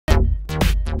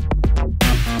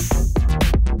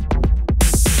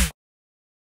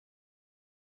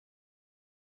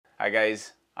Hi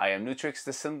guys, I am Nu-Trix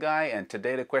the Synth Guy, and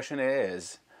today the question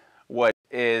is, what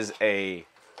is a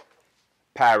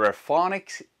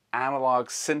paraphonic analog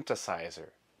synthesizer?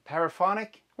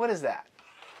 Paraphonic? What is that?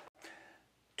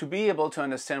 To be able to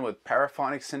understand what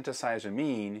paraphonic synthesizer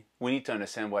mean, we need to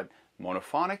understand what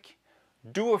monophonic,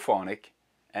 duophonic,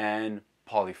 and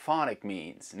polyphonic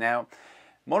means. Now,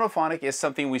 monophonic is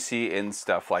something we see in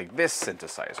stuff like this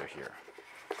synthesizer here.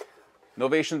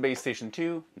 Novation Base Station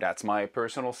 2, that's my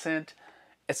personal synth.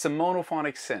 It's a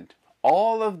monophonic synth.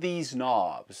 All of these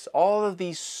knobs, all of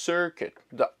these circuit,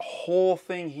 the whole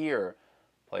thing here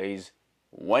plays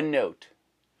one note,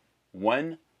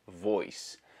 one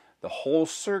voice. The whole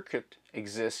circuit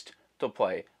exists to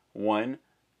play one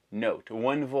note,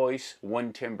 one voice,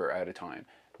 one timbre at a time.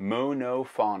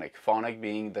 Monophonic, phonic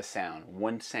being the sound,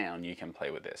 one sound you can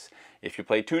play with this. If you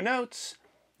play two notes,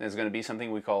 there's going to be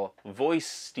something we call voice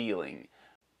stealing.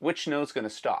 Which note's going to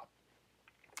stop?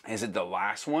 Is it the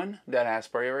last one that has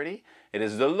priority? It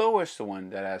is the lowest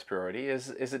one that has priority. Is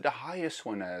it the highest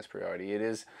one that has priority? It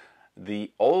is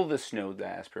the oldest note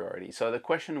that has priority. So the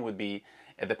question would be,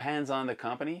 it depends on the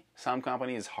company. Some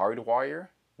companies hardwire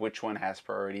which one has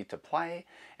priority to play,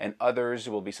 and others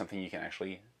will be something you can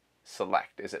actually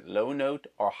select. Is it low note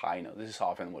or high note? This is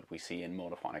often what we see in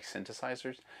monophonic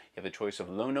synthesizers. You have a choice of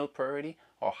low note priority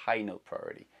or high note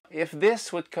priority. If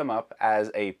this would come up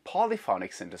as a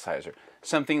polyphonic synthesizer,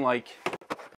 something like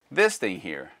this thing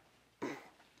here,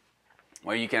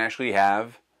 where you can actually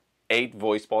have 8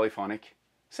 voice polyphonic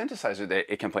synthesizer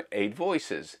that it can play 8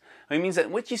 voices. It means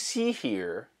that what you see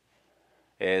here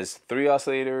is 3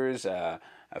 oscillators, a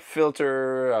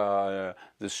filter,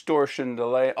 distortion,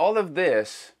 delay, all of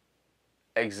this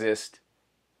exist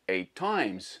 8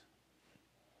 times.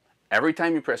 Every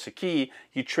time you press a key,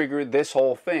 you trigger this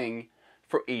whole thing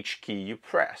for each key you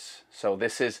press. So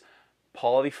this is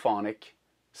polyphonic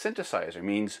synthesizer,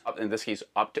 means in this case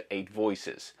up to 8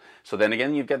 voices. So then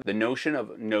again, you've got the notion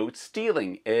of note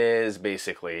stealing is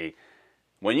basically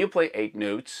when you play 8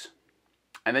 notes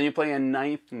and then you play a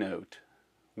 9th note,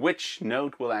 which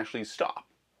note will actually stop?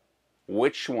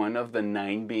 Which one of the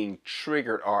 9 being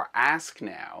triggered or asked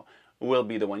now will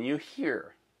be the one you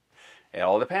hear? It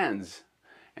all depends.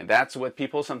 And that's what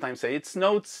people sometimes say, it's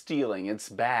note stealing, it's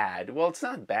bad. Well, it's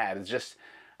not bad, it's just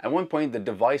at one point the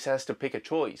device has to pick a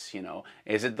choice, you know.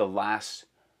 Is it the last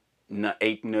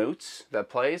 8 notes that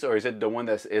plays, or is it the one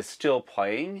that is still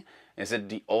playing? Is it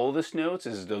the oldest notes?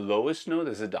 Is it the lowest note?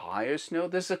 Is it the highest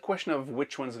note? This is a question of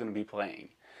which one's going to be playing.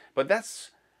 But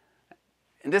that's,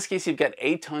 in this case, you've got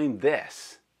 8 times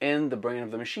this in the brain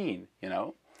of the machine, you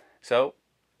know. So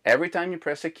every time you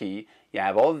press a key, you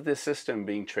have all of this system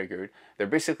being triggered. They're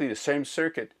basically the same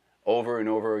circuit over and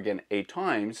over again 8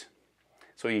 times.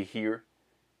 So you hear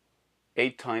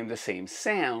 8 times the same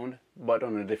sound, but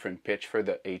on a different pitch for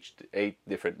the 8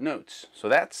 different notes. So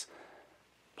that's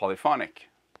polyphonic.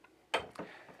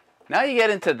 Now you get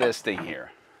into this thing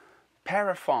here,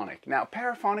 paraphonic. Now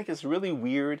paraphonic is really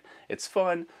weird. It's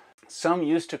fun. Some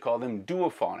used to call them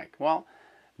duophonic. Well,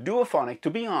 duophonic, to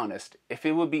be honest, if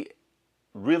it would be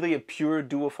really a pure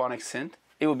duophonic synth,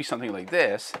 it would be something like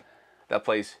this that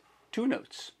plays 2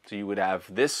 notes. So you would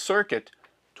have this circuit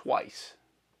twice.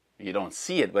 You don't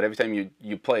see it, but every time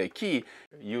you play a key,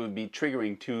 you would be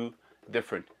triggering 2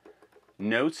 different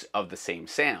notes of the same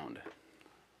sound.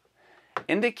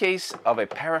 In the case of a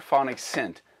paraphonic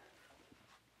synth,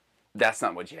 that's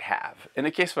not what you have. In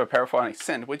the case of a paraphonic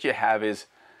synth, what you have is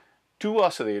 2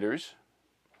 oscillators,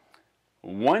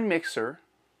 1 mixer,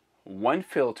 1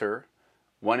 filter,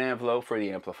 1 envelope for the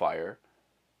amplifier.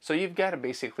 So you've got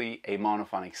basically a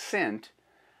monophonic synth,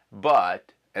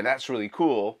 but, and that's really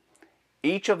cool,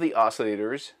 each of the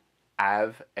oscillators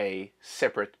have a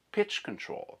separate pitch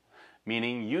control,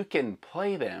 meaning you can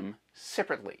play them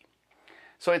separately.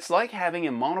 So it's like having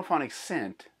a monophonic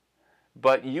synth,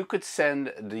 but you could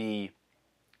send the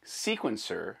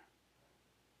sequencer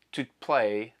to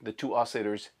play the 2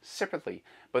 oscillators separately,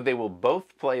 but they will both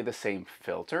play the same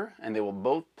filter, and they will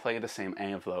both play the same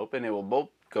envelope, and they will both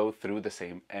go through the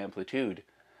same amplitude.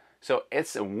 So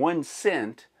it's a one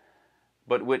synth,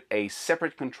 but with a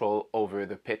separate control over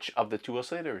the pitch of the 2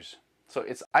 oscillators. So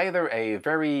it's either a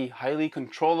very highly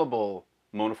controllable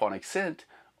monophonic synth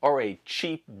or a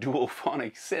cheap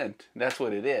duophonic synth. That's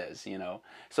what it is, you know.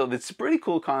 So it's a pretty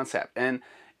cool concept. And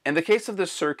in the case of the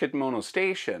Circuit Mono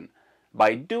Station,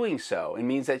 by doing so, it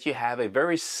means that you have a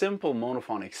very simple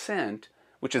monophonic synth,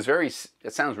 which is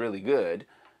it sounds really good,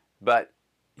 but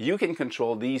you can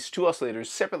control these 2 oscillators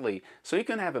separately. So you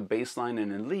can have a bass line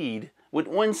and a lead with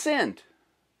 1 synth.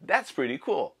 That's pretty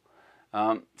cool.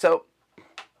 So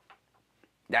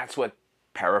that's what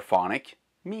paraphonic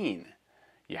mean?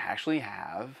 You actually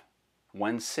have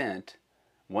one synth,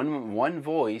 one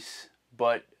voice,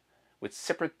 but with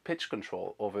separate pitch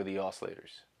control over the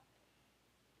oscillators.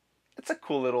 It's a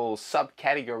cool little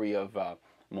subcategory of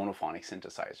monophonic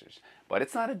synthesizers. But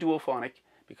it's not a duophonic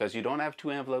because you don't have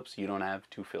two envelopes, you don't have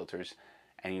two filters,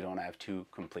 and you don't have two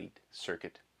complete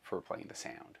circuit for playing the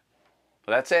sound.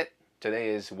 Well, that's it. Today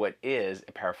is what is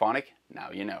a paraphonic. Now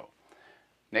you know.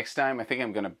 Next time, I think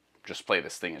I'm going to just play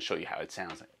this thing and show you how it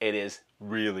sounds. It is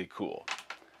really cool.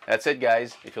 That's it,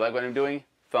 guys. If you like what I'm doing,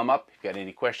 thumb up. If you got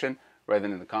any question, write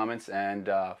them in the comments, and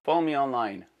follow me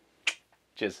online.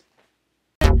 Cheers.